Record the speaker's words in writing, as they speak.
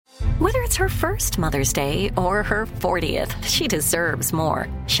Whether it's her first Mother's Day or her 40th, she deserves more.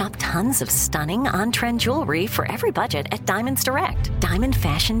 Shop tons of stunning on-trend jewelry for every budget at Diamonds Direct. Diamond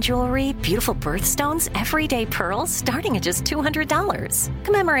fashion jewelry, beautiful birthstones, everyday pearls starting at just $200.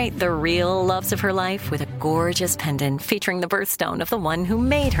 Commemorate the real loves of her life with a gorgeous pendant featuring the birthstone of the one who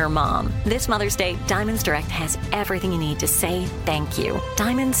made her mom. This Mother's Day, Diamonds Direct has everything you need to say thank you.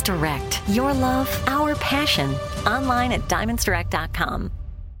 Diamonds Direct. Your love, our passion. Online at diamondsdirect.com.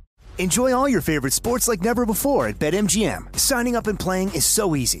 Enjoy all your favorite sports like never before at BetMGM. Signing up and playing is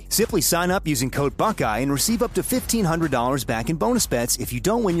so easy. Simply sign up using code Buckeye and receive up to $1,500 back in bonus bets if you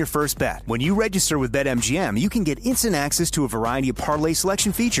don't win your first bet. When you register with BetMGM, you can get instant access to a variety of parlay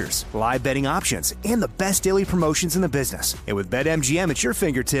selection features, live betting options, and the best daily promotions in the business. And with BetMGM at your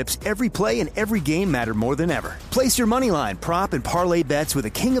fingertips, every play and every game matter more than ever. Place your moneyline, prop, and parlay bets with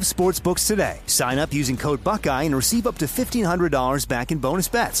the king of sportsbooks today. Sign up using code Buckeye and receive up to $1,500 back in bonus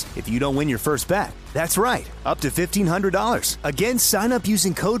bets if you don't win your first bet. That's right, up to $1,500. Again, sign up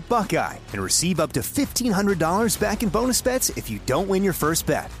using code Buckeye and receive up to $1,500 back in bonus bets if you don't win your first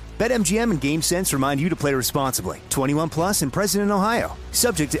bet. BetMGM and GameSense remind you to play responsibly. 21 plus and present in Ohio.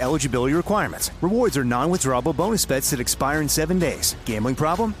 Subject to eligibility requirements. Rewards are non-withdrawable bonus bets that expire in 7 days. Gambling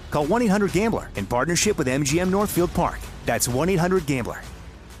problem? Call 1-800-GAMBLER in partnership with MGM Northfield Park. That's 1-800-GAMBLER.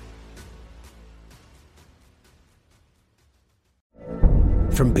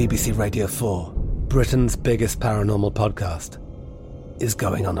 From BBC Radio 4, Britain's biggest paranormal podcast is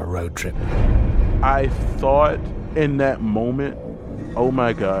going on a road trip. I thought in that moment, oh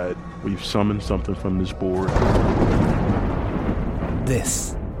my God, we've summoned something from this board.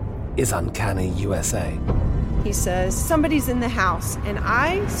 This is Uncanny USA. He says, somebody's in the house, and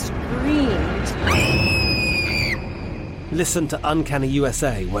I screamed. Listen to Uncanny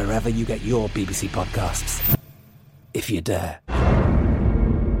USA wherever you get your BBC podcasts, if you dare.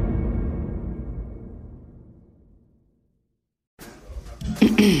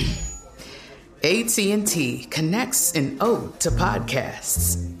 AT&T connects an ode to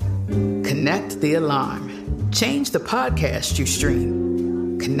podcasts. Connect the alarm. Change the podcast you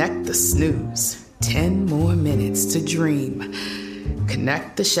stream. Connect the snooze. 10 more minutes to dream.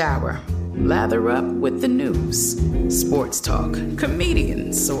 Connect the shower. Lather up with the news. Sports talk,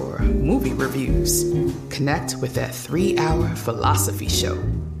 comedians, or movie reviews. Connect with that 3-hour philosophy show.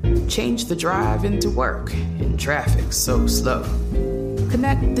 Change the drive into work in traffic so slow.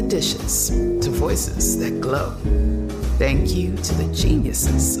 Connect the dishes to voices that glow. Thank you to the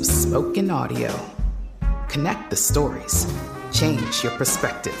geniuses of spoken audio. Connect the stories. Change your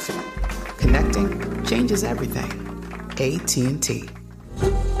perspective. Connecting changes everything. AT&T.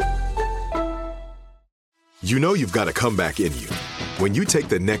 You know you've got a comeback in you. When you take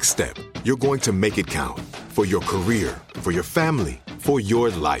the next step, you're going to make it count. For your career, for your family, for your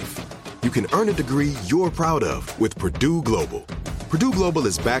life. You can earn a degree you're proud of with Purdue Global. Purdue Global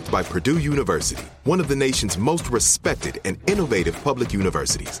is backed by Purdue University, one of the nation's most respected and innovative public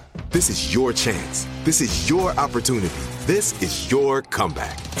universities. This is your chance. This is your opportunity. This is your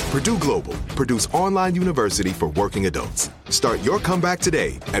comeback. Purdue Global, Purdue's online university for working adults. Start your comeback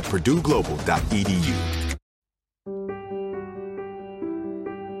today at purdueglobal.edu.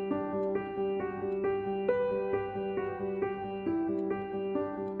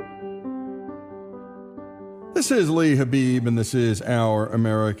 This is Lee Habib, and this is Our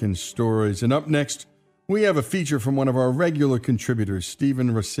American Stories. And up next, we have a feature from one of our regular contributors, Stephen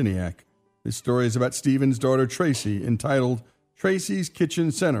Rosiniak. This story is about Stephen's daughter, Tracy, entitled Tracy's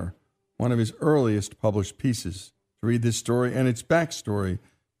Kitchen Center, one of his earliest published pieces. To read this story and its backstory,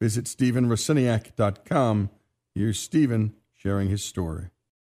 visit StephenRosiniak.com. Here's Stephen sharing his story.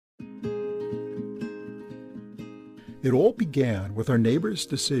 It all began with our neighbor's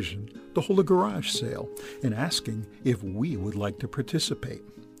decision to hold a garage sale and asking if we would like to participate.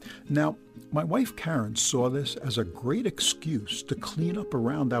 Now, my wife Karen saw this as a great excuse to clean up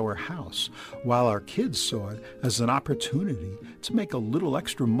around our house, while our kids saw it as an opportunity to make a little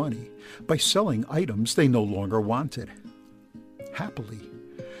extra money by selling items they no longer wanted. Happily,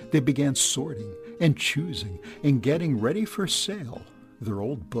 they began sorting and choosing and getting ready for sale their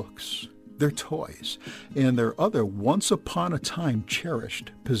old books, their toys, and their other once-upon-a-time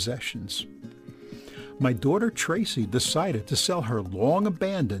cherished possessions. My daughter Tracy decided to sell her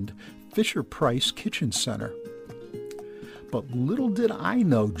long-abandoned Fisher-Price Kitchen Center. But little did I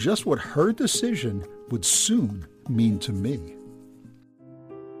know just what her decision would soon mean to me.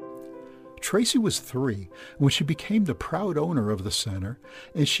 Tracy was 3 when she became the proud owner of the center,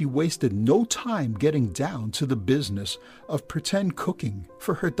 and she wasted no time getting down to the business of pretend cooking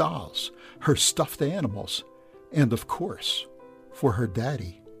for her dolls, her stuffed animals, and of course, for her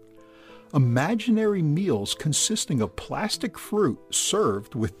daddy. Imaginary meals consisting of plastic fruit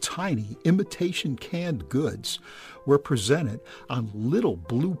served with tiny imitation canned goods were presented on little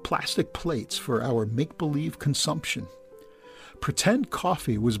blue plastic plates for our make-believe consumption. Pretend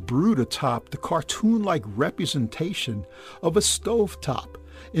coffee was brewed atop the cartoon-like representation of a stovetop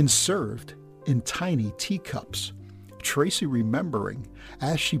and served in tiny teacups, Tracy remembering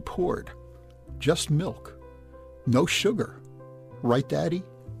as she poured, "Just milk, no sugar. Right, Daddy?"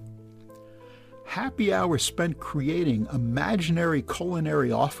 Happy hours spent creating imaginary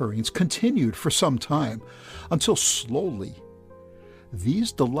culinary offerings continued for some time, until slowly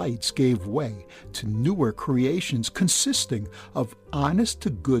these delights gave way to newer creations consisting of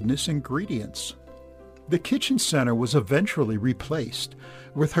honest-to-goodness ingredients. The kitchen center was eventually replaced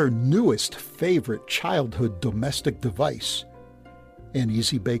with her newest favorite childhood domestic device, an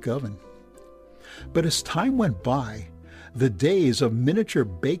Easy Bake Oven. But as time went by, the days of miniature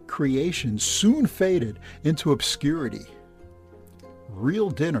bake creations soon faded into obscurity. Real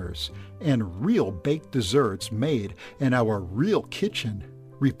dinners and real baked desserts made in our real kitchen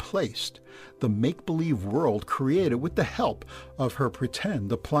replaced the make-believe world created with the help of her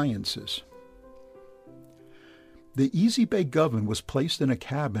pretend appliances. The Easy Bake Oven was placed in a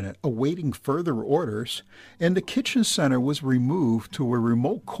cabinet awaiting further orders, and the kitchen center was removed to a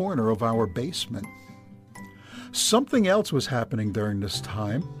remote corner of our basement. Something else was happening during this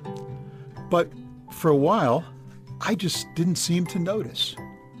time, but for a while, I just didn't seem to notice.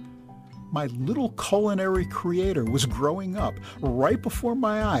 My little culinary creator was growing up right before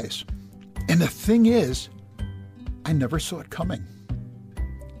my eyes. And the thing is, I never saw it coming.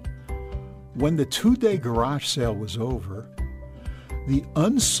 When the 2-day garage sale was over, the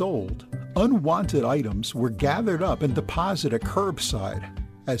unsold, unwanted items were gathered up and deposited curbside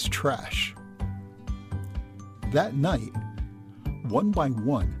as trash. That night, one by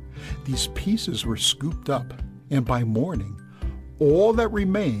one, these pieces were scooped up, and by morning, all that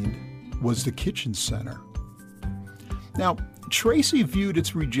remained was the kitchen center. Now, Tracy viewed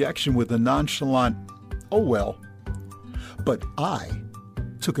its rejection with a nonchalant, "Oh well," but I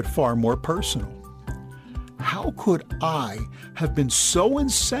took it far more personal. How could I have been so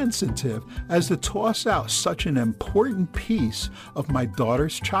insensitive as to toss out such an important piece of my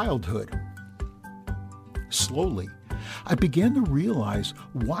daughter's childhood? Slowly, I began to realize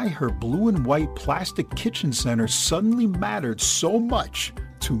why her blue and white plastic kitchen center suddenly mattered so much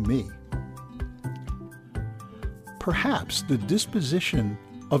to me. Perhaps the disposition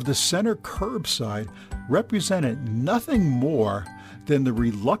of the center curbside represented nothing more than the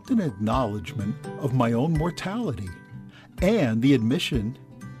reluctant acknowledgement of my own mortality and the admission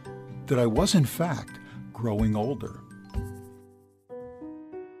that I was in fact growing older.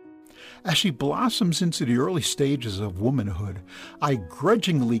 As she blossoms into the early stages of womanhood, I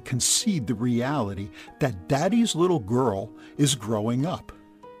grudgingly concede the reality that Daddy's little girl is growing up.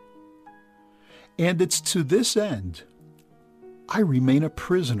 And it's to this end I remain a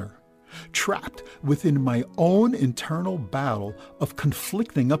prisoner, trapped within my own internal battle of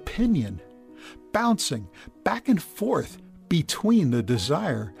conflicting opinion, bouncing back and forth between the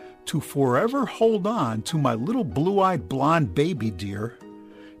desire to forever hold on to my little blue-eyed blonde baby dear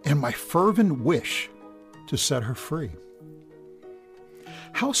and my fervent wish to set her free.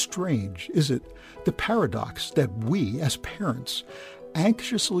 How strange is it, the paradox that we, as parents,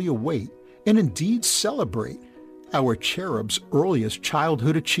 anxiously await and indeed celebrate our cherub's earliest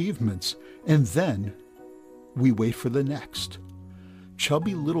childhood achievements, and then we wait for the next.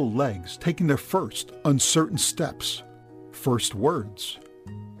 Chubby little legs taking their first uncertain steps, first words,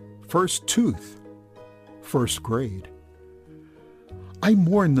 first tooth, first grade. I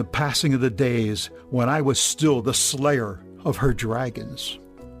mourn the passing of the days when I was still the slayer of her dragons,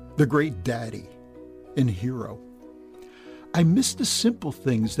 the great daddy and hero. I miss the simple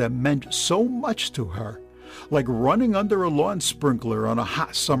things that meant so much to her, like running under a lawn sprinkler on a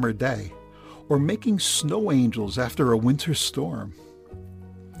hot summer day, or making snow angels after a winter storm.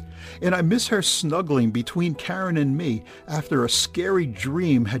 And I miss her snuggling between Karen and me after a scary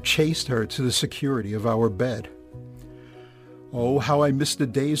dream had chased her to the security of our bed. Oh, how I miss the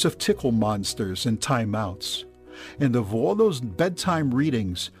days of tickle monsters and timeouts, and of all those bedtime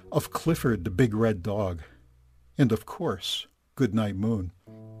readings of Clifford the Big Red Dog, and of course, Goodnight Moon.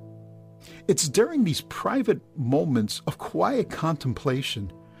 It's during these private moments of quiet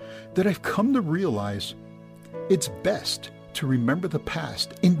contemplation that I've come to realize it's best to remember the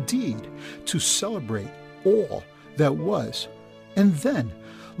past, indeed, to celebrate all that was, and then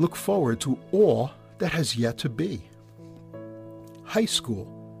look forward to all that has yet to be. High school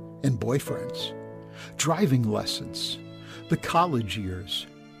and boyfriends, driving lessons, the college years,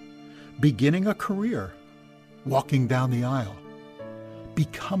 beginning a career, walking down the aisle,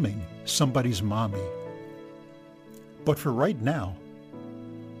 becoming somebody's mommy. But for right now,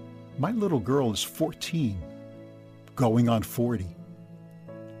 my little girl is 14, going on 40.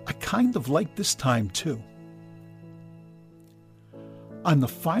 I kind of like this time too. On the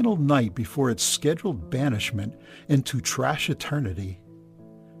final night before its scheduled banishment into trash eternity,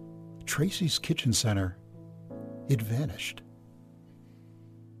 Tracy's Kitchen Center, it vanished.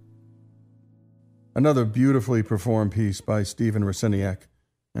 Another beautifully performed piece by Stephen Raciniak,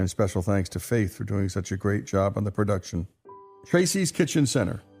 and special thanks to Faith for doing such a great job on the production. Tracy's Kitchen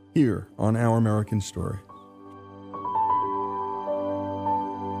Center, here on Our American Story.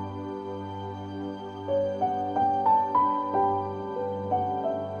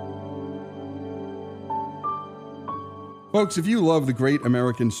 Folks, if you love the great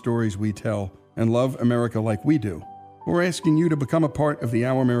American stories we tell and love America like we do, we're asking you to become a part of the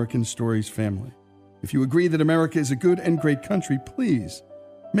Our American Stories family. If you agree that America is a good and great country, please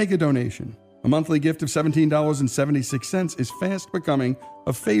make a donation. A monthly gift of $17.76 is fast becoming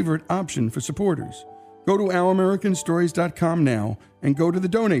a favorite option for supporters. Go to OurAmericanStories.com now and go to the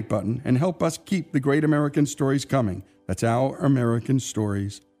donate button and help us keep the great American stories coming. That's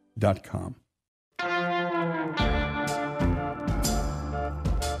OurAmericanStories.com.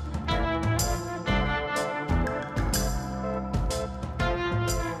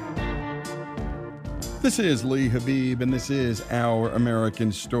 This is Lee Habib, and this is Our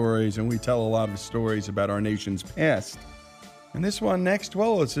American Stories, and we tell a lot of stories about our nation's past. And this one next,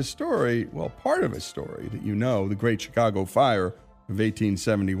 well, it's a story, well, part of a story that you know, the Great Chicago Fire of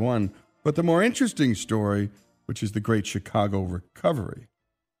 1871, but the more interesting story, which is the Great Chicago Recovery.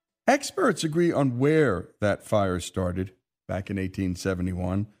 Experts agree on where that fire started back in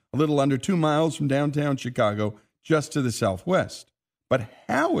 1871, a little under 2 miles from downtown Chicago, just to the southwest. But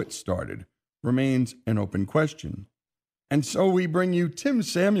how it started remains an open question. And so we bring you Tim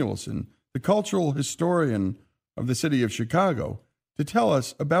Samuelson, the cultural historian of the city of Chicago, to tell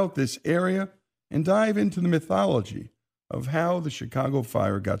us about this area and dive into the mythology of how the Chicago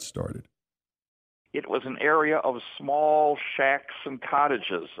Fire got started. It was an area of small shacks and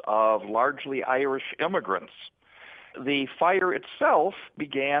cottages of largely Irish immigrants. The fire itself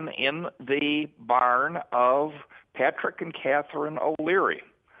began in the barn of Patrick and Catherine O'Leary.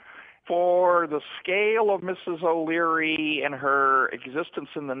 For the scale of Mrs. O'Leary and her existence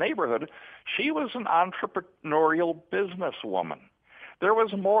in the neighborhood, she was an entrepreneurial businesswoman. There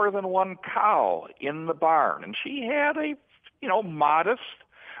was more than one cow in the barn, and she had a, modest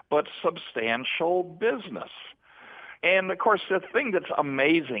but substantial business. And, of course, the thing that's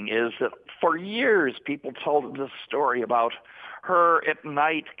amazing is that for years people told this story about her at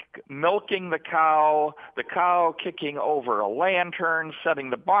night milking the cow kicking over a lantern,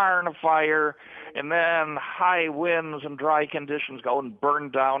 setting the barn afire, and then high winds and dry conditions go and burn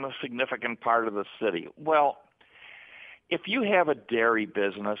down a significant part of the city. Well, if you have a dairy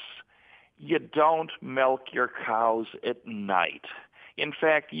business, you don't milk your cows at night. In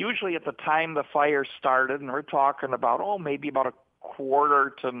fact, usually at the time the fire started, and we're talking about, maybe about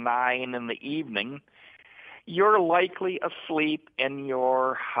 8:45 in the evening, you're likely asleep in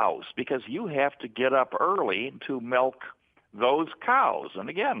your house because you have to get up early to milk those cows. And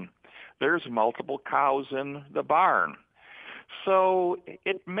again, there's multiple cows in the barn. So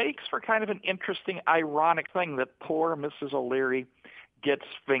it makes for kind of an interesting, ironic thing that poor Mrs. O'Leary gets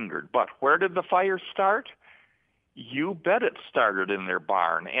fingered. But where did the fire start? You bet it started in their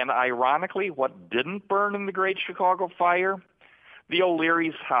barn. And ironically, what didn't burn in the Great Chicago Fire? The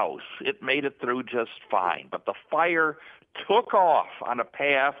O'Leary's house. It made it through just fine. But the fire took off on a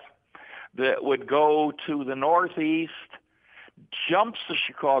path that would go to the northeast, jumps the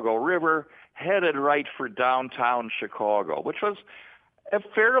Chicago River, headed right for downtown Chicago, which was a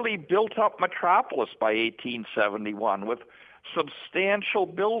fairly built-up metropolis by 1871 with substantial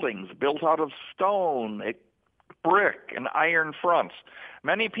buildings built out of stone, brick, and iron fronts.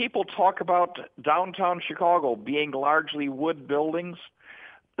 Many people talk about downtown Chicago being largely wood buildings.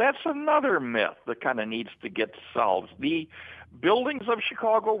 That's another myth that kind of needs to get solved. The buildings of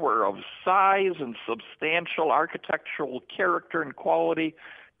Chicago were of size and substantial architectural character and quality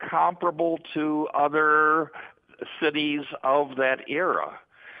comparable to other cities of that era.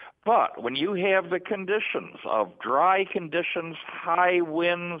 But when you have the conditions of dry conditions, high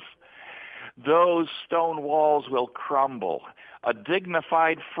winds, those stone walls will crumble. A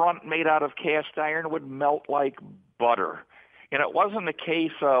dignified front made out of cast iron would melt like butter. And it wasn't a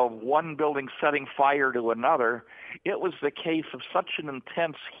case of one building setting fire to another. It was the case of such an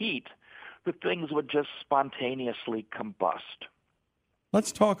intense heat that things would just spontaneously combust.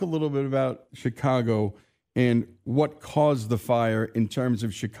 Let's talk a little bit about Chicago and what caused the fire in terms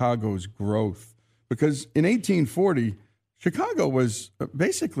of Chicago's growth. Because in 1840, Chicago was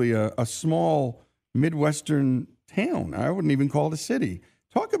basically a small Midwestern town. I wouldn't even call it a city.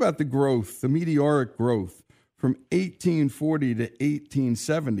 Talk about the growth, the meteoric growth from 1840 to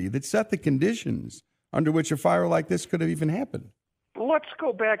 1870 that set the conditions under which a fire like this could have even happened. Let's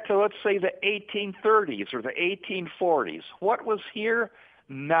go back to, let's say, the 1830s or the 1840s. What was here?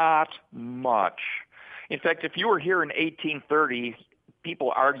 Not much. In fact, if you were here in 1830,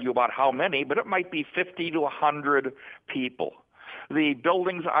 people argue about how many, but it might be 50 to 100 people. The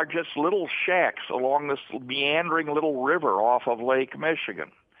buildings are just little shacks along this meandering little river off of Lake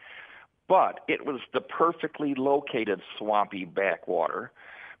Michigan. But it was the perfectly located swampy backwater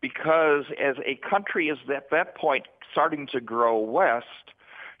because as a country is at that point starting to grow west,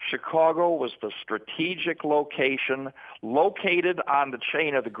 Chicago was the strategic location located on the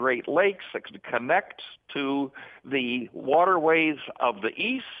chain of the Great Lakes that could connect to the waterways of the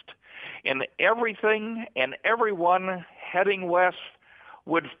east, and everything and everyone heading west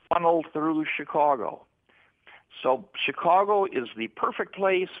would funnel through Chicago. So Chicago is the perfect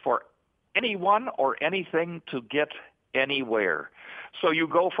place for anyone or anything to get anywhere. So you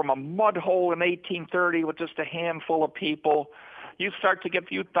go from a mud hole in 1830 with just a handful of people. You start to get a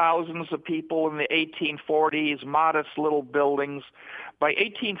few thousands of people in the 1840s, modest little buildings. By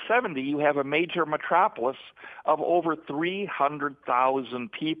 1870, you have a major metropolis of over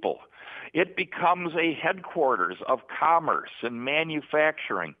 300,000 people. It becomes a headquarters of commerce and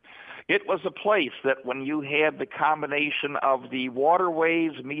manufacturing. It was a place that when you had the combination of the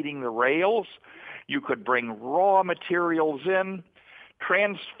waterways meeting the rails, you could bring raw materials in,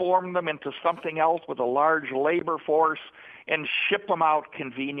 transform them into something else with a large labor force, and ship them out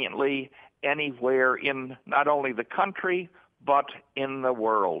conveniently anywhere in not only the country, but in the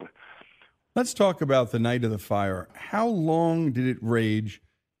world. Let's talk about the night of the fire. How long did it rage?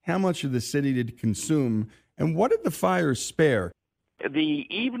 How much of the city did it consume? And what did the fire spare? The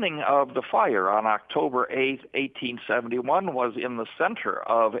evening of the fire on October 8, 1871, was in the center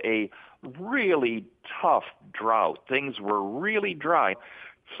of a really tough drought. Things were really dry.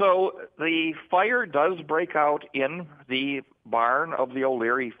 So the fire does break out in the barn of the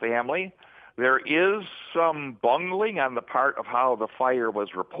O'Leary family. There is some bungling on the part of how the fire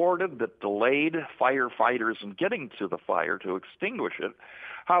was reported that delayed firefighters in getting to the fire to extinguish it.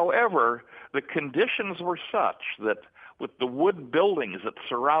 However, the conditions were such that with the wood buildings that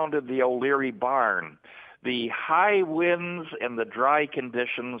surrounded the O'Leary barn, the high winds and the dry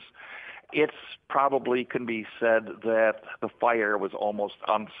conditions, it's probably can be said that the fire was almost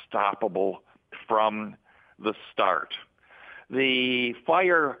unstoppable from the start. The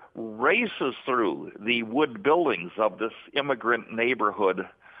fire races through the wood buildings of this immigrant neighborhood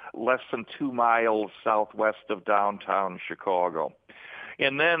less than 2 miles southwest of downtown Chicago,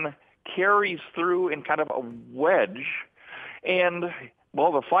 and then carries through in kind of a wedge. And,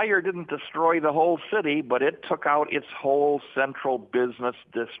 well, the fire didn't destroy the whole city, but it took out its whole central business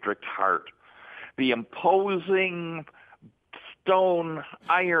district heart. The imposing stone,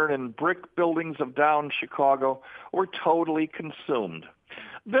 iron, and brick buildings of down Chicago were totally consumed.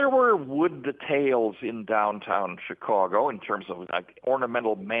 There were wood details in downtown Chicago in terms of like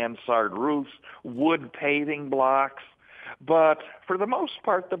ornamental mansard roofs, wood paving blocks, but for the most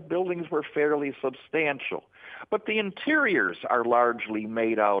part, the buildings were fairly substantial. But the interiors are largely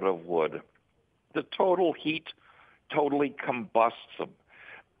made out of wood. The total heat totally combusts them.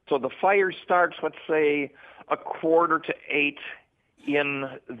 So the fire starts, let's say, 7:45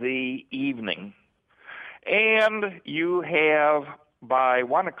 in the evening. And you have, by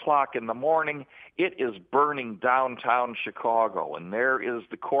 1 o'clock in the morning, it is burning downtown Chicago. And there is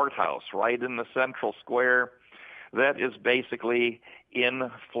the courthouse right in the central square that is basically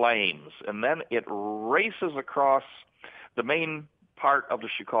in flames. And then it races across the main part of the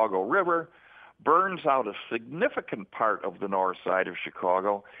Chicago River, burns out a significant part of the north side of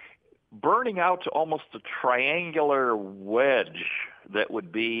Chicago, burning out to almost a triangular wedge that would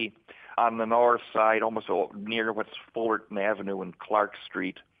be on the north side, almost near what's Fullerton Avenue and Clark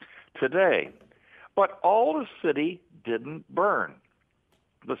Street today. But all the city didn't burn.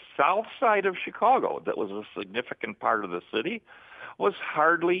 The south side of Chicago, that was a significant part of the city, was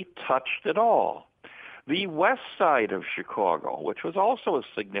hardly touched at all. The west side of Chicago, which was also a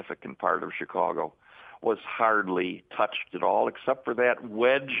significant part of Chicago, was hardly touched at all, except for that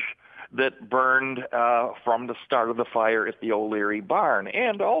wedge that burned from the start of the fire at the O'Leary barn.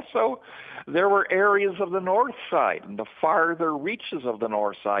 And also, there were areas of the north side and the farther reaches of the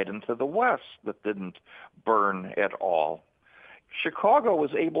north side and to the west that didn't burn at all. Chicago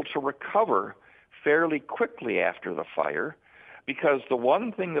was able to recover fairly quickly after the fire because the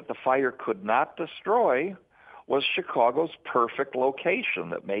one thing that the fire could not destroy was Chicago's perfect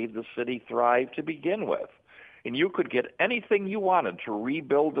location that made the city thrive to begin with. And you could get anything you wanted to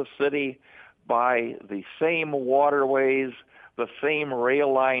rebuild the city by the same waterways, the same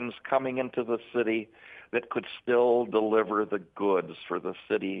rail lines coming into the city that could still deliver the goods for the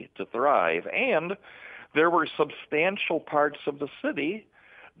city to thrive. And there were substantial parts of the city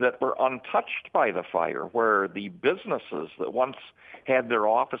that were untouched by the fire, where the businesses that once had their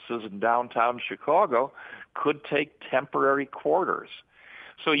offices in downtown Chicago could take temporary quarters.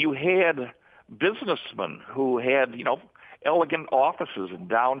 So you had businessmen who had, elegant offices in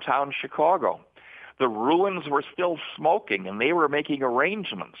downtown Chicago. The ruins were still smoking, and they were making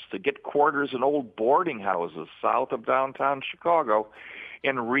arrangements to get quarters in old boarding houses south of downtown Chicago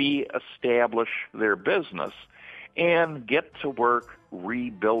and reestablish their business and get to work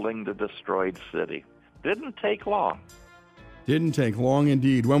rebuilding the destroyed city. Didn't take long. Didn't take long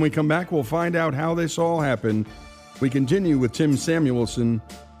indeed. When we come back, we'll find out how this all happened. We continue with Tim Samuelson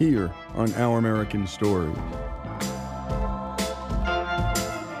here on Our American Stories.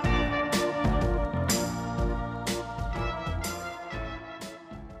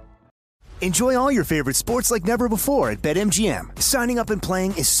 Enjoy all your favorite sports like never before at BetMGM. Signing up and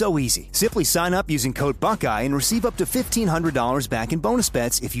playing is so easy. Simply sign up using code Buckeye and receive up to $1,500 back in bonus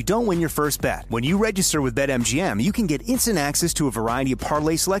bets if you don't win your first bet. When you register with BetMGM, you can get instant access to a variety of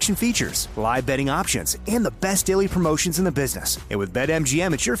parlay selection features, live betting options, and the best daily promotions in the business. And with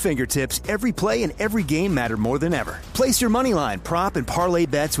BetMGM at your fingertips, every play and every game matter more than ever. Place your moneyline, prop, and parlay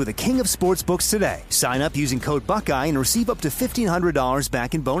bets with the king of sportsbooks today. Sign up using code Buckeye and receive up to $1,500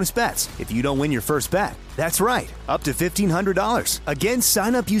 back in bonus bets if you don't win your first bet. That's right, up to $1,500. Again,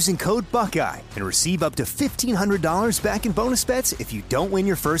 sign up using code Buckeye and receive up to $1,500 back in bonus bets if you don't win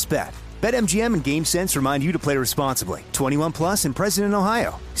your first bet. BetMGM and GameSense remind you to play responsibly. 21 plus and present in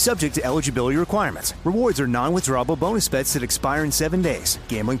Ohio. Subject to eligibility requirements. Rewards are non-withdrawable bonus bets that expire in 7 days.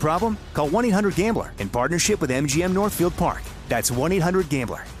 Gambling problem? Call 1-800-GAMBLER in partnership with MGM Northfield Park. That's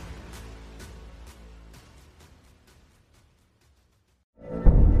 1-800-GAMBLER.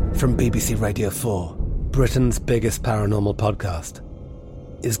 From BBC Radio 4, Britain's biggest paranormal podcast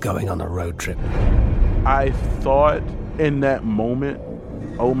is going on a road trip. I thought in that moment,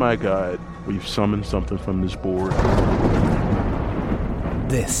 oh my God, we've summoned something from this board.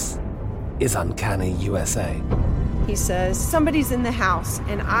 This is Uncanny USA. He says, somebody's in the house,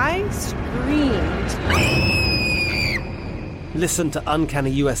 and I screamed. Listen to Uncanny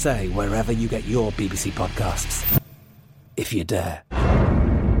USA wherever you get your BBC podcasts, if you dare.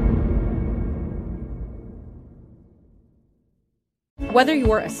 Whether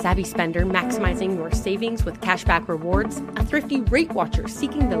you're a savvy spender maximizing your savings with cashback rewards, a thrifty rate watcher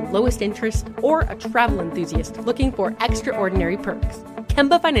seeking the lowest interest, or a travel enthusiast looking for extraordinary perks,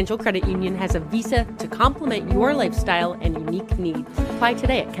 Kemba Financial Credit Union has a visa to complement your lifestyle and unique needs. Apply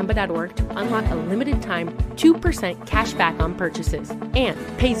today at Kemba.org to unlock a limited-time 2% cash back on purchases and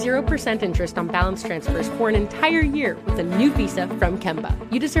pay 0% interest on balance transfers for an entire year with a new visa from Kemba.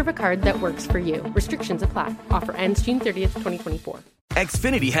 You deserve a card that works for you. Restrictions apply. Offer ends June 30th, 2024.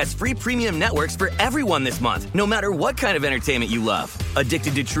 Xfinity has free premium networks for everyone this month, no matter what kind of entertainment you love.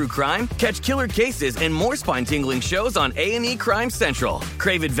 Addicted to true crime? Catch killer cases and more spine-tingling shows on A&E Crime Central.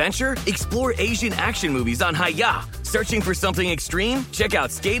 Crave adventure? Explore Asian action movies on Hi-YAH. Searching for something extreme? Check out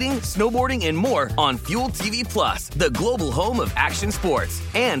skating, snowboarding, and more on Fuel TV Plus, the global home of action sports.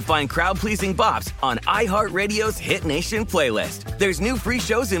 And find crowd-pleasing bops on iHeartRadio's Hit Nation playlist. There's new free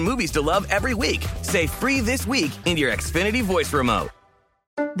shows and movies to love every week. Say free this week in your Xfinity voice remote.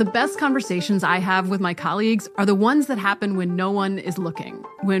 The best conversations I have with my colleagues are the ones that happen when no one is looking,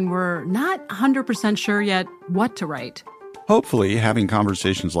 when we're not 100% sure yet what to write. Hopefully, having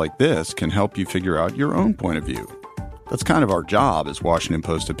conversations like this can help you figure out your own point of view. That's kind of our job as Washington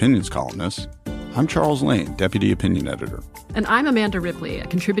Post opinions columnists. I'm Charles Lane, Deputy Opinion Editor. And I'm Amanda Ripley, a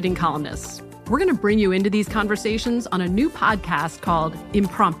contributing columnist. We're going to bring you into these conversations on a new podcast called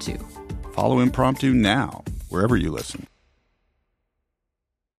Impromptu. Follow Impromptu now, wherever you listen.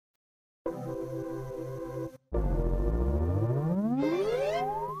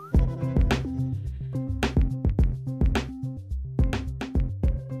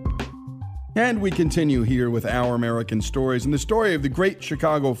 And we continue here with Our American Stories and the story of the Great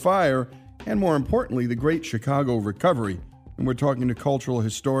Chicago Fire and, more importantly, the Great Chicago Recovery. And we're talking to cultural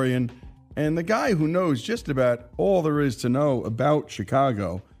historian and the guy who knows just about all there is to know about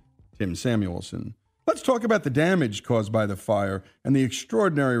Chicago, Tim Samuelson. Let's talk about the damage caused by the fire and the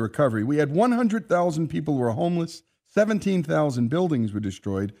extraordinary recovery. We had 100,000 people who were homeless, 17,000 buildings were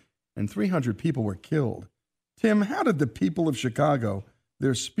destroyed, and 300 people were killed. Tim, how did the people of Chicago,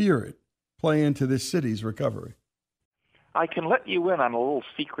 their spirit, play into this city's recovery? I can let you in on a little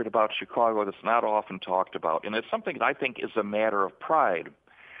secret about Chicago that's not often talked about, and it's something that I think is a matter of pride,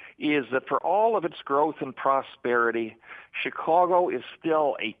 is that for all of its growth and prosperity, Chicago is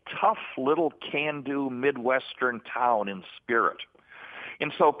still a tough little can-do Midwestern town in spirit.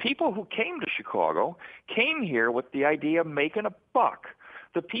 And so people who came to Chicago came here with the idea of making a buck.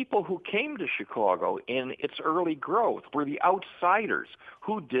 The people who came to Chicago in its early growth were the outsiders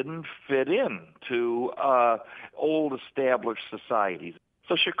who didn't fit in to old established societies.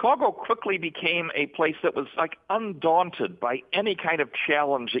 So Chicago quickly became a place that was like undaunted by any kind of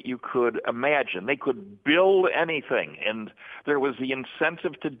challenge that you could imagine. They could build anything, and there was the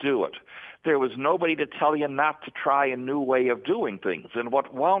incentive to do it. There was nobody to tell you not to try a new way of doing things. And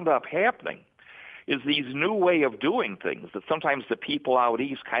what wound up happening is these new way of doing things that sometimes the people out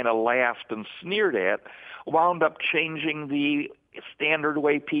east kind of laughed and sneered at wound up changing the standard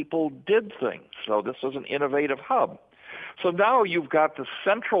way people did things. So this was an innovative hub. So now you've got the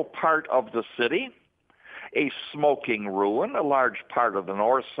central part of the city, a smoking ruin, a large part of the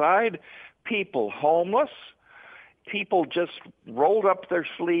north side, people homeless. People just rolled up their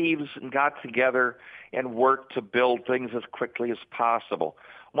sleeves and got together and worked to build things as quickly as possible.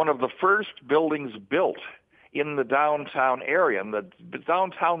 One of the first buildings built in the downtown area, and the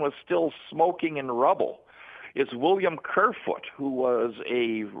downtown was still smoking and rubble, is William Kerfoot, who was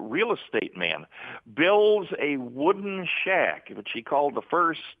a real estate man, builds a wooden shack, which he called the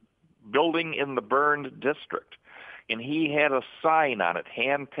first building in the burned district. And he had a sign on it,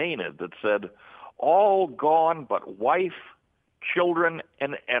 hand-painted, that said, "All gone but wife, children,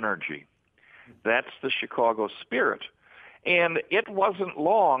 and energy." That's the Chicago spirit. And it wasn't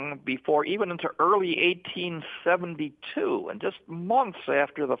long before, even into early 1872, and just months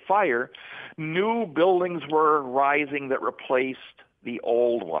after the fire, new buildings were rising that replaced the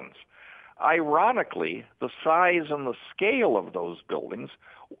old ones. Ironically, the size and the scale of those buildings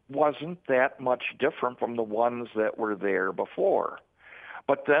wasn't that much different from the ones that were there before.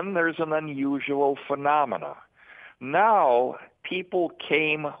 But then there's an unusual phenomena. Now, people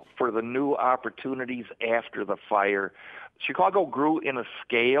came for the new opportunities after the fire. Chicago grew in a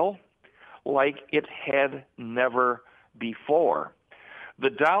scale like it had never before.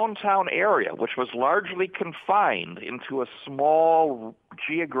 The downtown area, which was largely confined into a small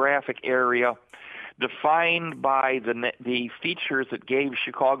geographic area defined by the features that gave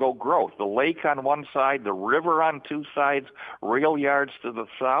Chicago growth, the lake on one side, the river on two sides, rail yards to the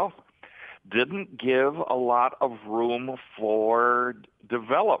south, didn't give a lot of room for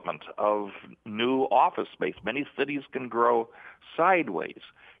development of new office space. Many cities can grow sideways.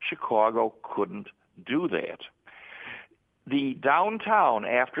 Chicago couldn't do that. The downtown,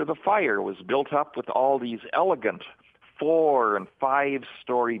 after the fire, was built up with all these elegant 4- and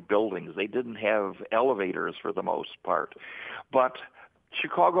 5-story buildings. They didn't have elevators for the most part. But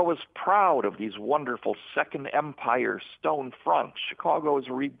Chicago was proud of these wonderful Second Empire stone fronts. Chicago was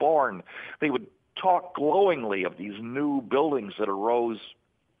reborn. They would talk glowingly of these new buildings that arose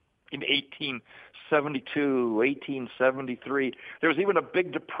in 1872, 1873. There was even a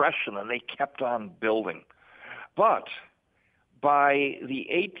big depression, and they kept on building. But by the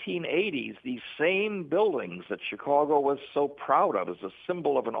 1880s, these same buildings that Chicago was so proud of as a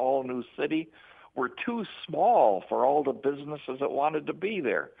symbol of an all-new city were too small for all the businesses that wanted to be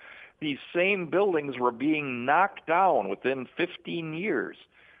there. These same buildings were being knocked down within 15 years.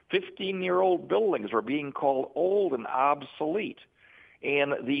 15-year-old buildings were being called old and obsolete.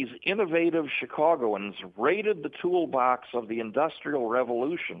 And these innovative Chicagoans raided the toolbox of the Industrial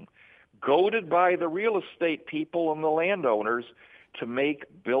Revolution, goaded by the real estate people and the landowners to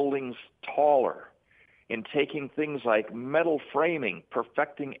make buildings taller, in taking things like metal framing,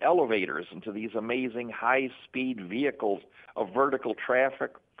 perfecting elevators into these amazing high-speed vehicles of vertical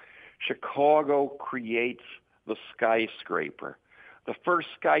traffic. Chicago creates the skyscraper. The first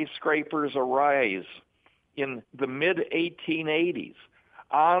skyscrapers arise in the mid-1880s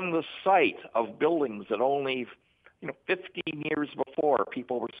on the site of buildings that only 15 years before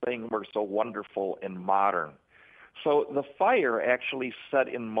people were saying were so wonderful and modern. So the fire actually set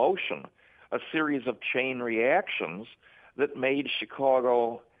in motion a series of chain reactions that made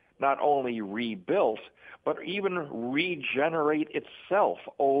Chicago not only rebuilt, but even regenerate itself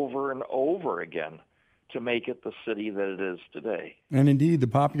over and over again to make it the city that it is today. And indeed, the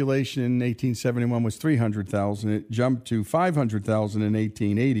population in 1871 was 300,000. It jumped to 500,000 in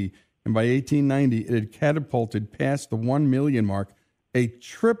 1880. And by 1890, it had catapulted past the 1 million mark, a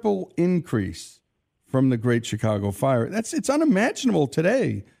triple increase from the Great Chicago Fire. It's unimaginable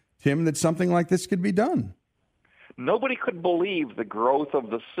today, Tim, that something like this could be done. Nobody could believe the growth of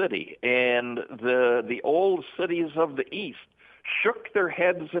the city, and the old cities of the East shook their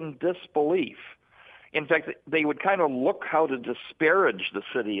heads in disbelief. In fact, they would kind of look how to disparage the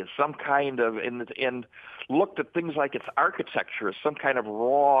city as some kind of, and looked at things like its architecture as some kind of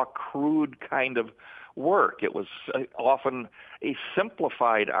raw, crude kind of work. It was often a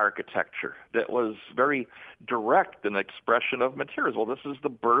simplified architecture that was very direct in expression of materials. Well, this is the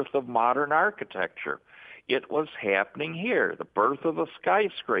birth of modern architecture. It was happening here. The birth of the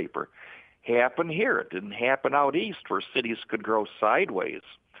skyscraper happened here. It didn't happen out east where cities could grow sideways.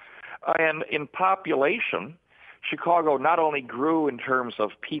 And in population, Chicago not only grew in terms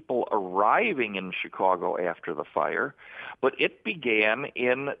of people arriving in Chicago after the fire, but it began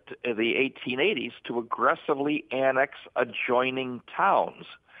in the 1880s to aggressively annex adjoining towns,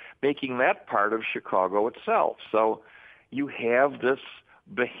 making that part of Chicago itself. So you have this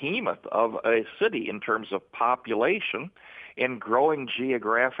behemoth of a city in terms of population and growing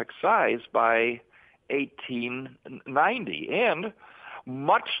geographic size by 1890. And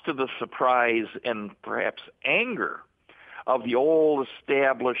much to the surprise and perhaps anger of the old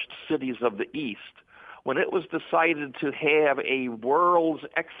established cities of the East, when it was decided to have a World's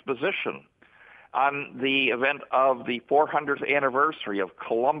Exposition on the event of the 400th anniversary of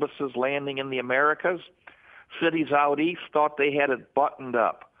Columbus's landing in the Americas, cities out east thought they had it buttoned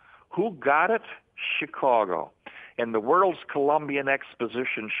up. Who got it? Chicago. And the World's Columbian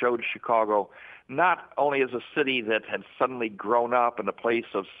Exposition showed Chicago not only as a city that had suddenly grown up in a place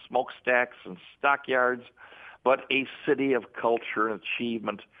of smokestacks and stockyards, but a city of culture and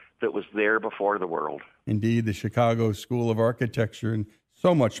achievement that was there before the world. Indeed, the Chicago School of Architecture and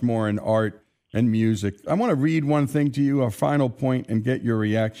so much more in art and music. I want to read one thing to you, a final point, and get your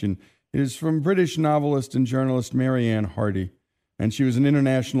reaction. It is from British novelist and journalist Mary Ann Hardy, and she was an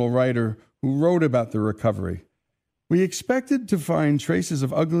international writer who wrote about the recovery. We expected to find traces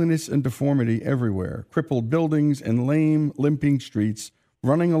of ugliness and deformity everywhere, crippled buildings and lame, limping streets,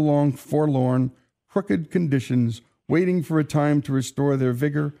 running along forlorn, crooked conditions, waiting for a time to restore their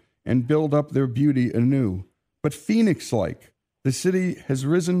vigor and build up their beauty anew. But phoenix-like, the city has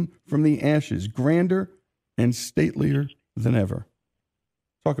risen from the ashes, grander and statelier than ever.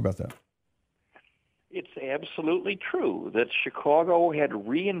 Talk about that. It's absolutely true that Chicago had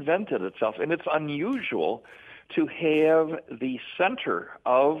reinvented itself, and it's unusual to have the center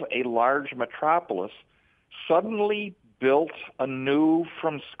of a large metropolis suddenly built anew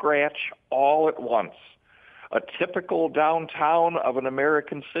from scratch all at once. A typical downtown of an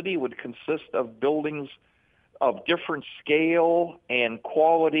American city would consist of buildings of different scale and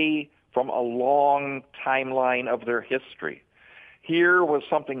quality from a long timeline of their history. Here was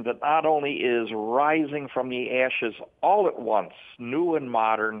something that not only is rising from the ashes all at once, new and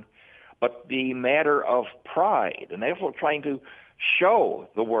modern, but the matter of pride. And they were trying to show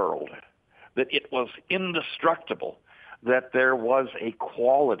the world that it was indestructible, that there was a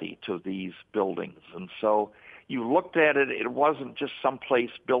quality to these buildings. And so you looked at it, it wasn't just some place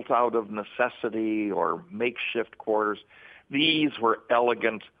built out of necessity or makeshift quarters. These were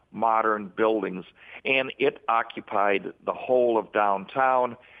elegant, modern buildings, and it occupied the whole of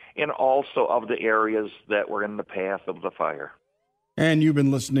downtown and also of the areas that were in the path of the fire. And you've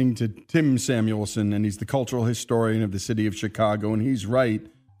been listening to Tim Samuelson, and he's the cultural historian of the city of Chicago, and he's right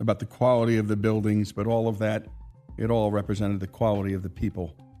about the quality of the buildings, but all of that, it all represented the quality of the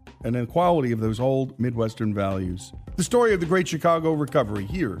people and the quality of those old Midwestern values. The story of the Great Chicago Recovery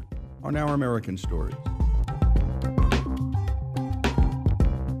here on Our American Stories.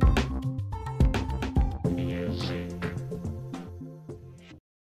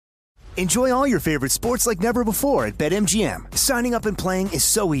 Enjoy all your favorite sports like never before at BetMGM. Signing up and playing is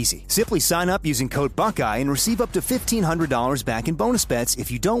so easy. Simply sign up using code Buckeye and receive up to $1,500 back in bonus bets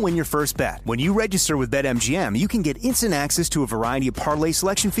if you don't win your first bet. When you register with BetMGM, you can get instant access to a variety of parlay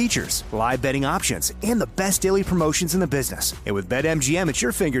selection features, live betting options, and the best daily promotions in the business. And with BetMGM at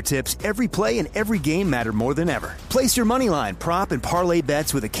your fingertips, every play and every game matter more than ever. Place your moneyline, prop, and parlay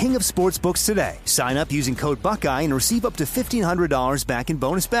bets with the king of sportsbooks today. Sign up using code Buckeye and receive up to $1,500 back in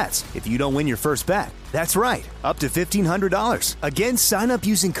bonus bets if you don't win your first bet. That's right, up to $1,500. Again, sign up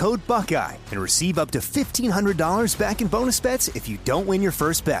using code Buckeye and receive up to $1,500 back in bonus bets if you don't win your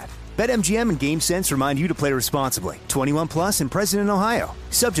first bet. BetMGM and GameSense remind you to play responsibly. 21 plus and present in Ohio.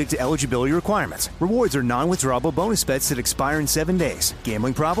 Subject to eligibility requirements. Rewards are non-withdrawable bonus bets that expire in 7 days.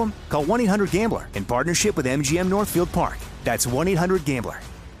 Gambling problem? Call 1-800-GAMBLER in partnership with MGM Northfield Park. That's 1-800-GAMBLER.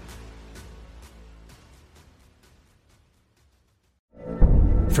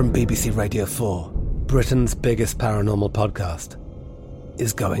 From BBC Radio 4, Britain's biggest paranormal podcast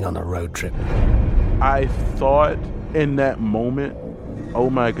is going on a road trip. I thought in that moment, oh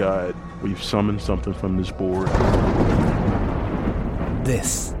my God, we've summoned something from this board.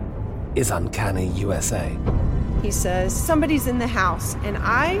 This is Uncanny USA. He says, somebody's in the house, and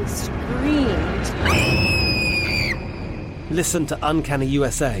I screamed. Listen to Uncanny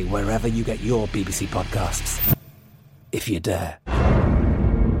USA wherever you get your BBC podcasts, if you dare.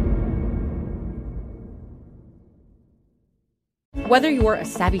 Whether you're a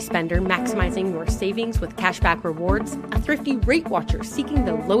savvy spender maximizing your savings with cashback rewards, a thrifty rate watcher seeking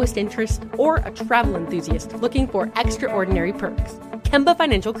the lowest interest, or a travel enthusiast looking for extraordinary perks, Kemba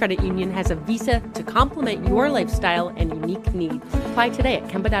Financial Credit Union has a visa to complement your lifestyle and unique needs. Apply today at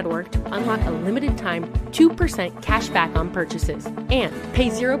Kemba.org to unlock a limited-time 2% cash back on purchases and pay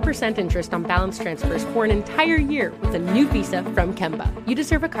 0% interest on balance transfers for an entire year with a new visa from Kemba. You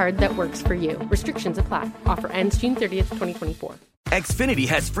deserve a card that works for you. Restrictions apply. Offer ends June 30th, 2024. Xfinity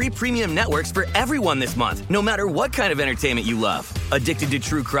has free premium networks for everyone this month, no matter what kind of entertainment you love. Addicted to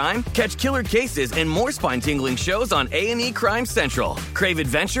true crime? Catch killer cases and more spine-tingling shows on A&E Crime Central. Crave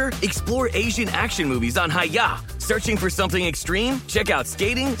adventure? Explore Asian action movies on Hi-YAH. Searching for something extreme? Check out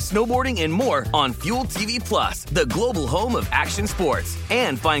skating, snowboarding, and more on Fuel TV Plus, the global home of action sports.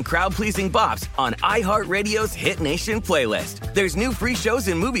 And find crowd-pleasing bops on iHeartRadio's Hit Nation playlist. There's new free shows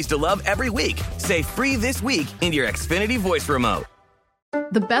and movies to love every week. Say free this week in your Xfinity voice remote.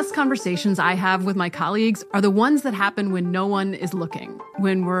 The best conversations I have with my colleagues are the ones that happen when no one is looking,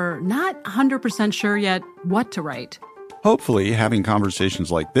 when we're not 100% sure yet what to write. Hopefully, having conversations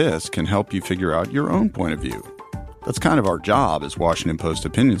like this can help you figure out your own point of view. That's kind of our job as Washington Post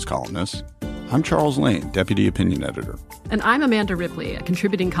opinions columnists. I'm Charles Lane, Deputy Opinion Editor. And I'm Amanda Ripley, a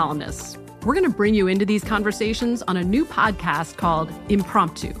contributing columnist. We're going to bring you into these conversations on a new podcast called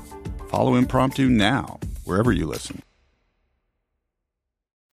Impromptu. Follow Impromptu now, wherever you listen.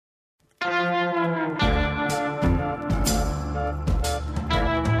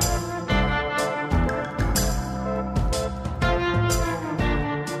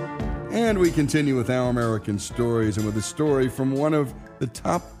 And we continue with Our American Stories, and with a story from one of the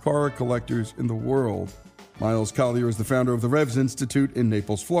top car collectors in the world. Miles Collier is the founder of the Revs Institute in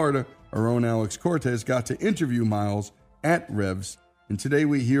Naples, Florida. Our own Alex Cortez got to interview Miles at Revs, and today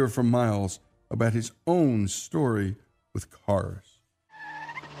we hear from Miles about his own story with cars.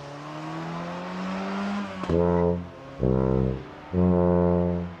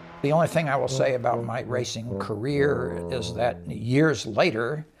 The only thing I will say about my racing career is that years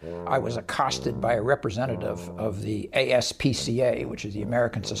later, I was accosted by a representative of the ASPCA, which is the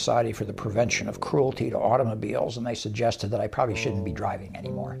American Society for the Prevention of Cruelty to Automobiles, and they suggested that I probably shouldn't be driving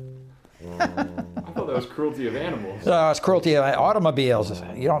anymore. I thought that was cruelty of animals. It's cruelty of automobiles.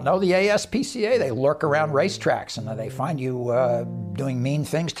 You don't know the ASPCA? They lurk around racetracks, and then they find you doing mean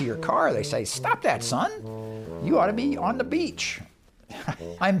things to your car. They say, "Stop that, son. You ought to be on the beach."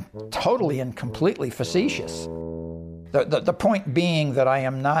 I'm totally and completely facetious. The point being that I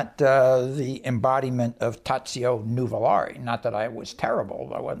am not the embodiment of Tazio Nuvolari. Not that I was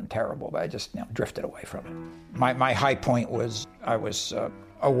terrible. I wasn't terrible, but I just drifted away from it. My high point was I was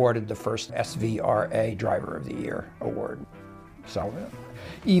awarded the first SVRA Driver of the Year award. So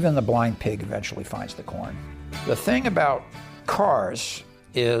even the blind pig eventually finds the corn. The thing about cars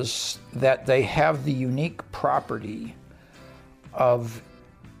is that they have the unique property of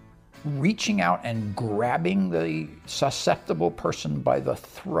reaching out and grabbing the susceptible person by the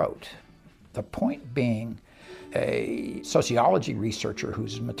throat. The point being, a sociology researcher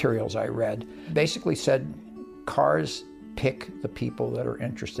whose materials I read basically said cars pick the people that are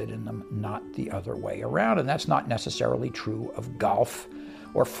interested in them, not the other way around. And that's not necessarily true of golf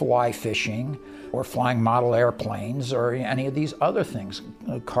or fly fishing or flying model airplanes or any of these other things.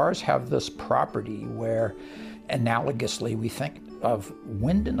 Cars have this property where analogously we think of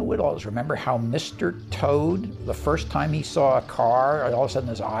wind in the whittles. Remember how Mr. Toad, the first time he saw a car, all of a sudden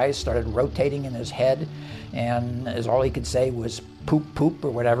his eyes started rotating in his head, and all he could say was poop, poop,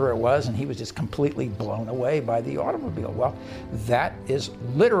 or whatever it was, and he was just completely blown away by the automobile. Well, that is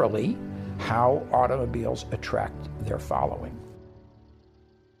literally how automobiles attract their following.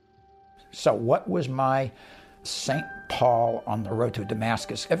 So what was my St. Paul on the road to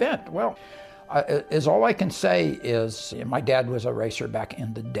Damascus event? Well, all I can say is my dad was a racer back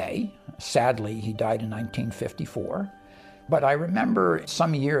in the day. Sadly, he died in 1954. But I remember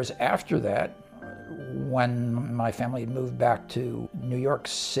some years after that, when my family had moved back to New York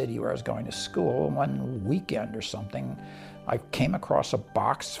City where I was going to school, one weekend or something, I came across a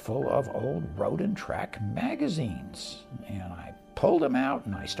box full of old Road and Track magazines. And I pulled them out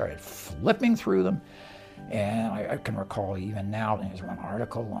and I started flipping through them. And I can recall even now, there's one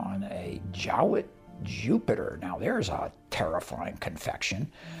article on a Jowett Jupiter. Now there's a terrifying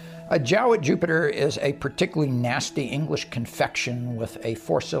confection. A Jowett Jupiter is a particularly nasty English confection with a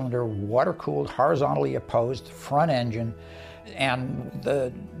 4-cylinder water-cooled, horizontally opposed front engine. And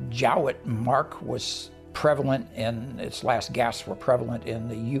the Jowett mark was prevalent in, its last gasps were prevalent in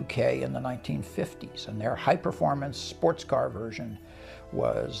the UK in the 1950s. And their high-performance sports car version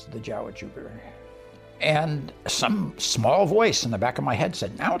was the Jowett Jupiter. And some small voice in the back of my head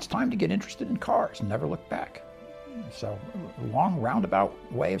said, now it's time to get interested in cars, and never look back. So, long roundabout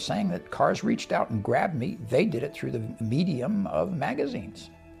way of saying that cars reached out and grabbed me. They did it through the medium of magazines.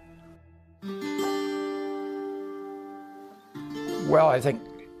 Well, I think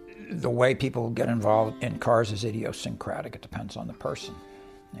the way people get involved in cars is idiosyncratic. It depends on the person.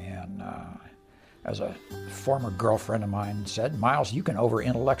 And as a former girlfriend of mine said, Miles, you can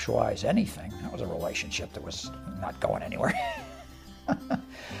over-intellectualize anything. That was a relationship that was not going anywhere.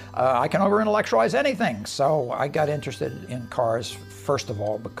 I can over-intellectualize anything. So I got interested in cars, first of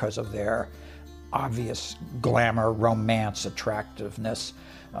all, because of their obvious glamour, romance, attractiveness,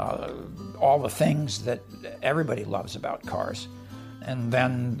 all the things that everybody loves about cars. And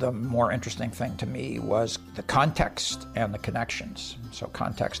then the more interesting thing to me was the context and the connections. So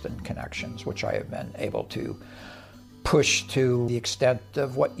context and connections, which I have been able to push to the extent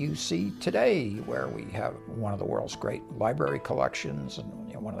of what you see today, where we have one of the world's great library collections and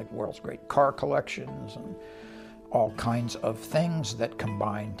one of the world's great car collections and all kinds of things that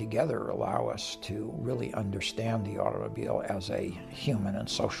combined together allow us to really understand the automobile as a human and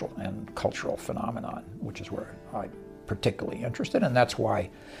social and cultural phenomenon, which is where I'm particularly interested, and that's why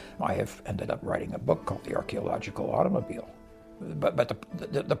I have ended up writing a book called The Archaeological Automobile. But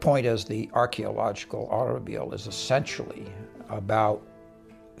the point is, the archaeological automobile is essentially about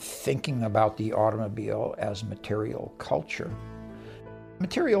thinking about the automobile as material culture.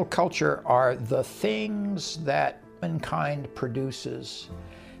 Material culture are the things that mankind produces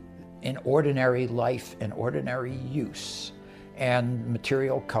in ordinary life and ordinary use. And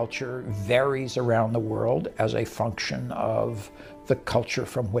material culture varies around the world as a function of the culture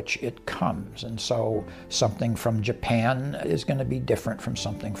from which it comes. And so something from Japan is going to be different from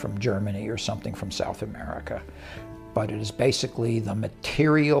something from Germany or something from South America. But it is basically the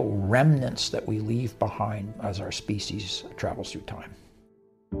material remnants that we leave behind as our species travels through time.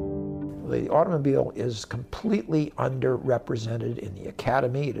 The automobile is completely underrepresented in the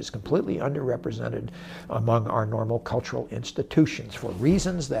academy. It is completely underrepresented among our normal cultural institutions for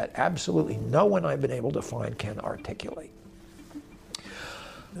reasons that absolutely no one I've been able to find can articulate.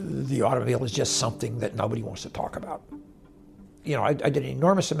 The automobile is just something that nobody wants to talk about. You know, I did an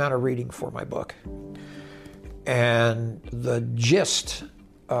enormous amount of reading for my book, and the gist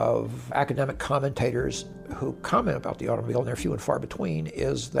of academic commentators who comment about the automobile, and they're few and far between,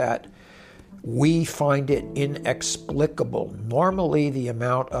 is that we find it inexplicable. Normally, the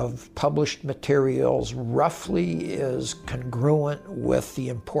amount of published materials roughly is congruent with the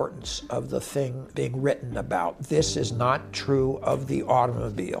importance of the thing being written about. This is not true of the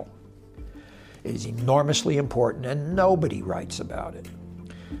automobile. It is enormously important, and nobody writes about it.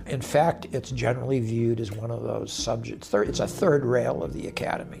 In fact, it's generally viewed as one of those subjects. It's a third rail of the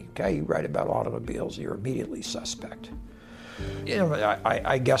academy. Okay, you write about automobiles, you're immediately suspect. You know,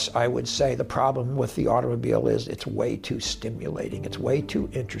 I guess I would say the problem with the automobile is it's way too stimulating, it's way too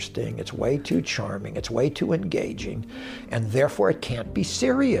interesting, it's way too charming, it's way too engaging, and therefore it can't be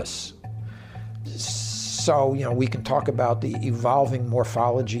serious. So, you know, we can talk about the evolving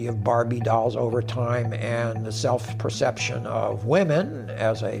morphology of Barbie dolls over time and the self-perception of women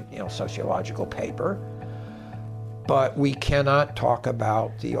as a, sociological paper, but we cannot talk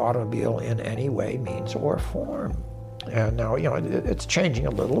about the automobile in any way, means, or form. And now, it's changing a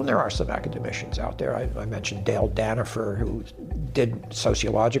little, and there are some academicians out there. I mentioned Dale Danifer, who did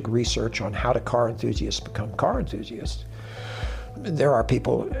sociologic research on how do car enthusiasts become car enthusiasts. There are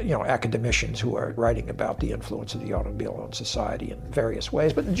people, academicians who are writing about the influence of the automobile on society in various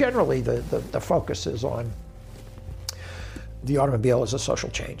ways, but generally the focus is on the automobile as a social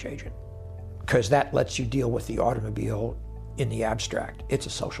change agent, because that lets you deal with the automobile in the abstract. It's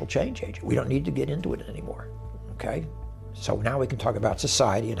a social change agent. We don't need to get into it anymore. Okay, so now we can talk about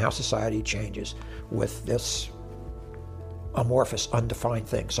society and how society changes with this amorphous, undefined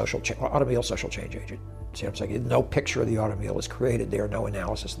thing, automobile social change agent. See what I'm saying? No picture of the automobile is created there, no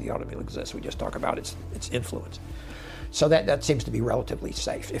analysis of the automobile exists. We just talk about its influence. So that seems to be relatively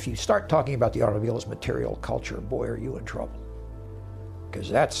safe. If you start talking about the automobile as material culture, boy, are you in trouble. Because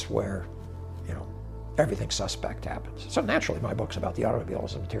that's where, everything suspect happens. So naturally, my book's about the automobile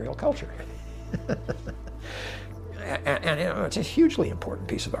as a material culture. And it's a hugely important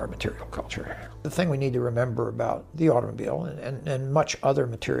piece of our material culture. The thing we need to remember about the automobile, and much other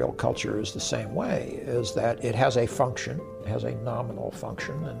material culture is the same way, is that it has a function, it has a nominal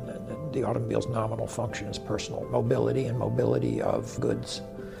function, and the automobile's nominal function is personal mobility and mobility of goods.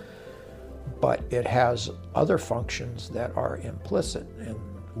 But it has other functions that are implicit, and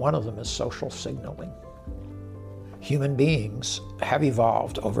one of them is social signaling. Human beings have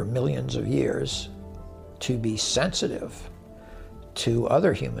evolved over millions of years to be sensitive to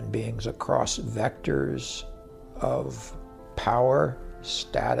other human beings across vectors of power,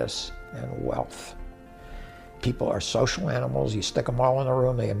 status, and wealth. People are social animals. You stick them all in a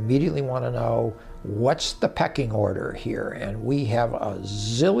room, they immediately want to know what's the pecking order here. And we have a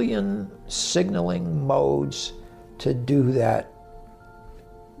zillion signaling modes to do that,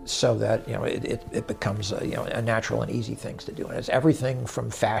 so that it becomes a natural and easy things to do. And it's everything from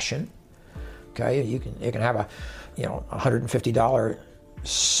fashion. Okay, you can have a $150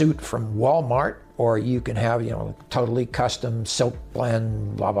 suit from Walmart, or you can have totally custom silk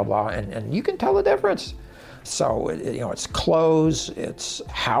blend, blah blah blah, and you can tell the difference. So it's clothes, it's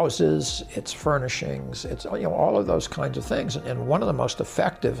houses, it's furnishings, it's all of those kinds of things. And one of the most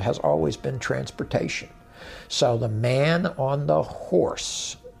effective has always been transportation. So the man on the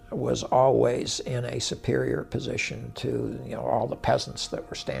horse was always in a superior position to all the peasants that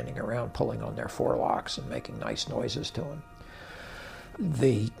were standing around pulling on their forelocks and making nice noises to him.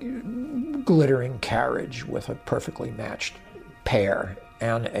 The glittering carriage with a perfectly matched pair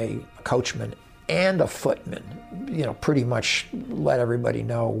and a coachman and a footman, pretty much let everybody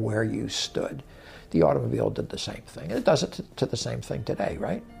know where you stood. The automobile did the same thing. It does it to the same thing today,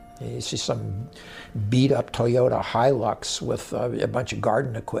 right? You see some beat-up Toyota Hilux with a bunch of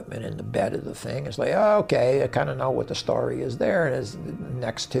garden equipment in the bed of the thing. It's like, oh, okay, I kind of know what the story is there. And it's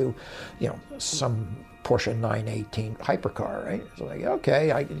next to, some Porsche 918 hypercar, right? It's like, okay,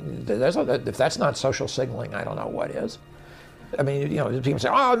 if that's not social signaling, I don't know what is. I mean, people say,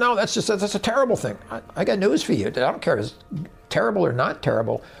 oh, no, that's a terrible thing. I got news for you. I don't care if it's terrible or not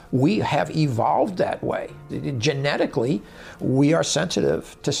terrible. We have evolved that way. Genetically, we are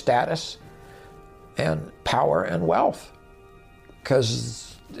sensitive to status and power and wealth,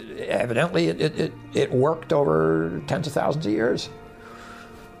 because evidently it worked over tens of thousands of years.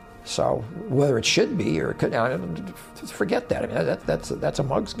 So whether it should be or it could, forget that. I mean, that's a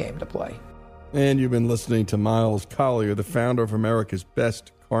mug's game to play. And you've been listening to Miles Collier, the founder of America's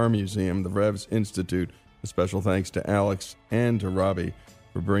best car museum, the Revs Institute. A special thanks to Alex and to Robbie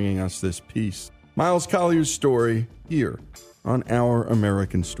for bringing us this piece. Miles Collier's story here on Our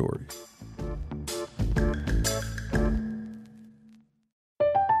American Story.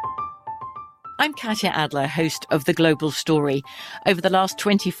 I'm Katya Adler, host of The Global Story. Over the last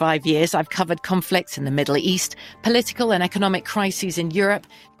 25 years, I've covered conflicts in the Middle East, political and economic crises in Europe,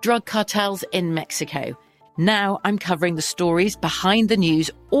 drug cartels in Mexico. Now I'm covering the stories behind the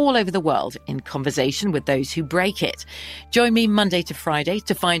news all over the world in conversation with those who break it. Join me Monday to Friday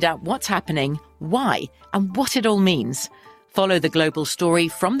to find out what's happening, why, and what it all means. Follow The Global Story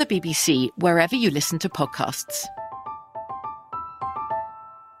from the BBC wherever you listen to podcasts.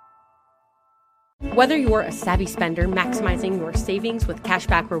 Whether you're a savvy spender maximizing your savings with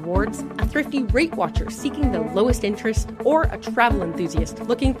cashback rewards, a thrifty rate watcher seeking the lowest interest, or a travel enthusiast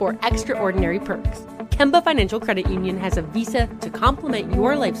looking for extraordinary perks, Kemba Financial Credit Union has a visa to complement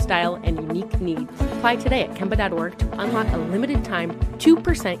your lifestyle and unique needs. Apply today at Kemba.org to unlock a limited-time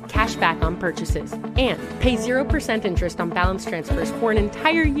 2% cash back on purchases and pay 0% interest on balance transfers for an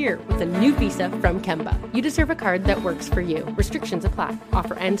entire year with a new visa from Kemba. You deserve a card that works for you. Restrictions apply.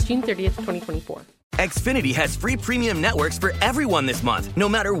 Offer ends June 30th, 2024. Xfinity has free premium networks for everyone this month, no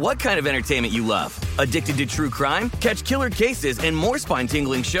matter what kind of entertainment you love. Addicted to true crime? Catch killer cases and more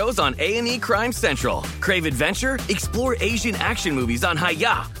spine-tingling shows on A&E Crime Central. Crave adventure? Explore Asian action movies on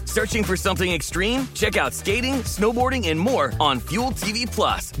Hi-YAH. Searching for something extreme? Check out skating, snowboarding, and more on Fuel TV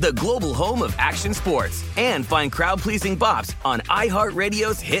Plus, the global home of action sports. And find crowd-pleasing bops on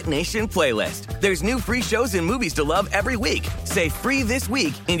iHeartRadio's Hit Nation playlist. There's new free shows and movies to love every week. Say free this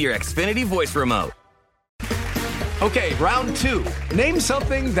week in your Xfinity voice remote. Okay, round two. Name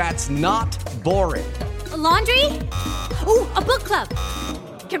something that's not boring. A laundry? Ooh, a book club.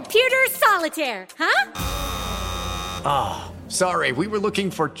 Computer solitaire, huh? Ah, oh, sorry, we were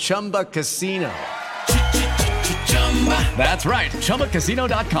looking for Chumba Casino. That's right,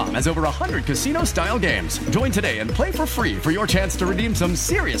 ChumbaCasino.com has over 100 casino-style games. Join today and play for free for your chance to redeem some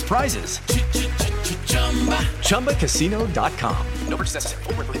serious prizes. ChumbaCasino.com. No purchase necessary.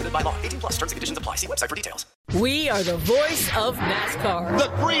 Void where prohibited by law. 18 plus. Terms and conditions apply. See website for details. We are the voice of NASCAR. The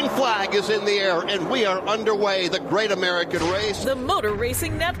green flag is in the air, and we are underway. The Great American Race. The Motor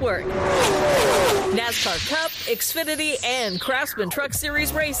Racing Network. NASCAR Cup, Xfinity, and Craftsman Truck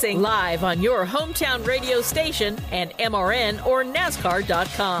Series Racing live on your hometown radio station and MRN or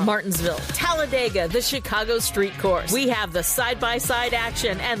NASCAR.com. Martinsville, Talladega, the Chicago Street Course. We have the side-by-side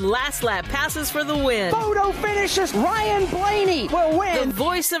action and last lap passes for the win. Photo finishes. Ryan Blaney will win. The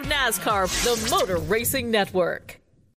voice of NASCAR, the Motor Racing Network.